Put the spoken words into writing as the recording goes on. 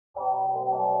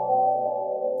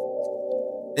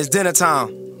It's dinner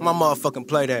time. My motherfucking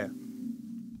play there.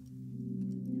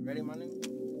 You ready, my nigga?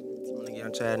 I'm gonna get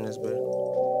YunqChad in this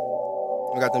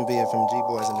bitch. I got them BFMG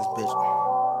boys in this bitch.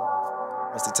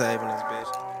 Mr. Tave in this bitch.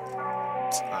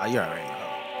 Ah, you already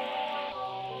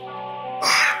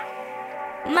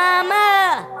know.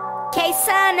 Mama,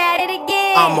 K-Sign at it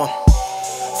again. I'm a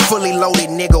fully loaded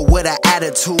nigga with an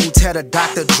attitude. Tell the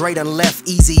Dr. Dre done left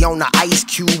easy on the ice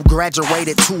cube.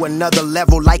 Graduated to another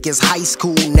level like it's high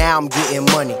school. Now I'm getting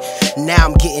money, now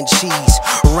I'm getting cheese.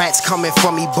 Rats coming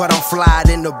for me, but I'm flying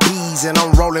in the bees. And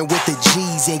I'm rolling with the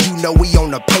G's, and you know we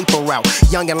on the paper route.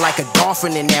 Youngin' like a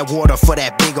dolphin in that water for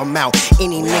that big amount.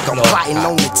 Any nigga plotting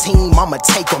on the team, I'ma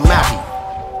take him out.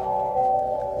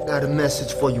 Got a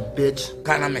message for you, bitch. What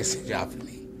kind of message you have for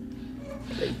me?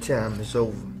 Playtime is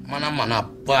over. Man, I'm a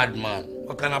bad man.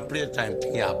 What kind of playtime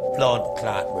thing you have blood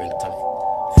clot bring to me?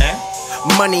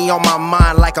 Eh? Money on my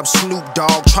mind like I'm Snoop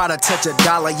Dogg. Try to touch a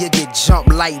dollar, you get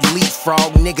jumped like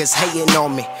leapfrog. Niggas hating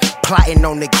on me, plotting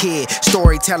on the kid.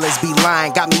 Storytellers be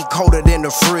lying, got me colder than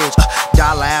the fridge.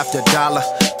 Dollar after dollar,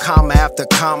 comma after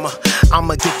comma.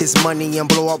 I'ma get this money and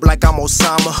blow up like I'm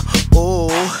Osama. Ooh,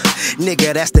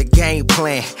 nigga, that's the game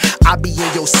plan. I be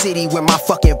in your city when my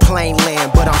fucking plane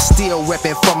land, but I'm still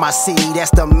reppin' for my city, that's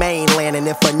the mainland. And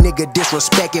if a nigga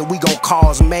disrespect it, we gon'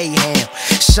 cause mayhem.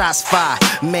 Shots fired,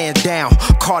 man down,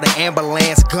 call the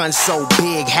ambulance. Gun so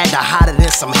big, had to hide it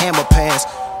in some hammer pants.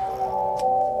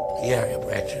 Hear you,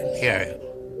 brethren, hear you.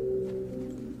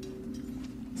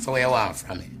 So what you want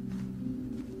from me?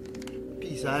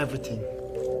 Piece of everything.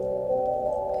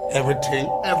 Everything?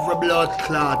 Every blood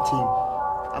clot thing.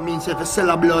 I mean, say if you sell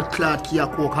a blood clot key, you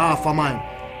cook half a man.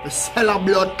 If you sell a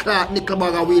blood clot nickel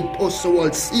bag of weed, post the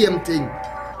world, same thing.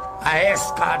 I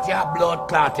escort your blood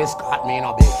clot, escort me in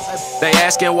a bit. They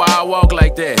asking why I walk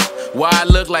like that, why I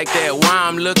look like that, why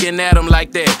I'm looking at them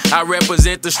like that. I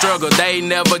represent the struggle, they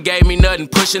never gave me nothing.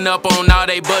 Pushing up on all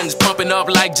they buttons, pumping up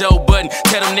like Joe Budden.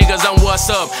 Tell them niggas I'm what's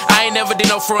up. I ain't never did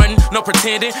no frontin', no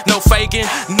pretending, no faking.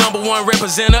 #1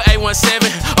 representer,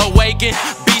 A17, awaken.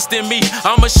 Beast in me,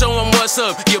 I'ma show them what's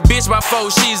up. Your bitch by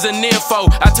foe, she's a nympho.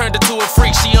 I turned her to a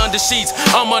freak, she under sheets.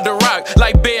 I'm under rock,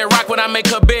 like bedrock when I make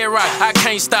her bedrock. I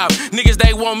can't stop. Niggas,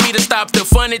 they want me to stop. The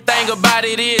funny thing about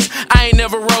it is, I ain't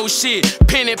never wrote shit.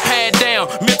 Pen and pad down,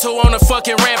 mental on a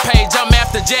fucking rampage. I'm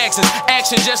after Jackson's,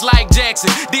 action just like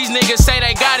Jackson. These niggas say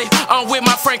they got it, I'm with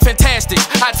my Frank Fantastics.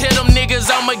 I tell them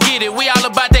niggas I'ma get it, we all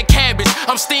about that cabbage.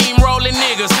 I'm steamrolling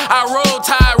niggas, I roll,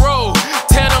 tide roll.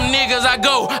 Tell them niggas I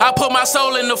go, I put my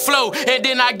soul in the flow, and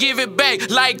then I give it back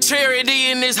like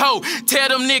charity in this hoe. Tell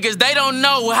them niggas, they don't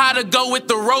know how to go with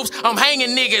the ropes. I'm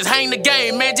hanging niggas, hang the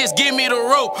game, man, just give me the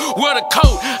rope. With a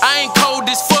coat, I ain't cold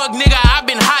as fuck, nigga, I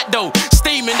been hot though.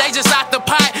 Steaming, they just out the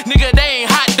pot, nigga, they ain't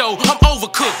hot though. I'm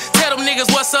overcooked, tell them niggas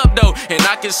what's up though. And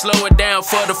I can slow it down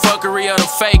for the fuckery of the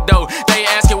fake though. They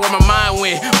asking where my mind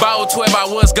went, by 012 I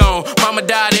was gone. Mama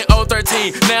died in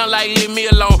 013, now like leave me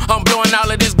alone. I'm blowing all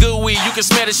of this good weed, you can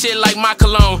smell the shit like my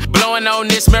cologne. Blowing on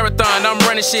this marathon, I'm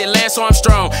running shit, Lance so I'm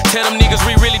strong. Tell them niggas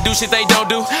we really do shit they don't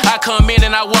do. I come in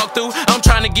and I walk through, I'm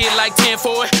trying to get like 10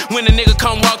 for it. When the nigga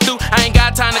come walk through, I ain't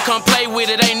got time to come play with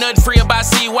it. Ain't nothing free about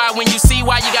CY. When you see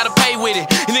why, you gotta pay with it.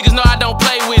 You niggas know I don't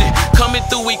play with it. Coming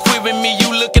through equipping me,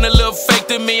 you looking a little fake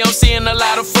to me. I'm seeing a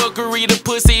lot of fuckery, the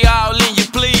pussy all in you,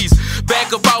 please.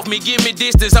 Back up off me, give me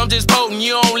distance. I'm just potent,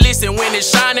 you don't listen. When it's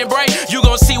shining bright, you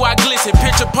gon' see why I glisten.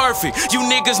 Picture perfect, you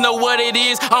niggas know what it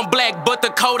is. I'm black, but the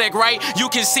Kodak, right? You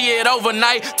can see it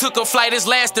overnight. Took a flight, it's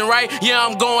lasting, right? Yeah,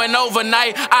 I'm going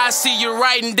overnight. I see you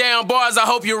writing down bars, I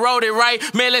hope you wrote it right.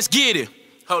 Man, let's get it.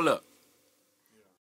 Hold up.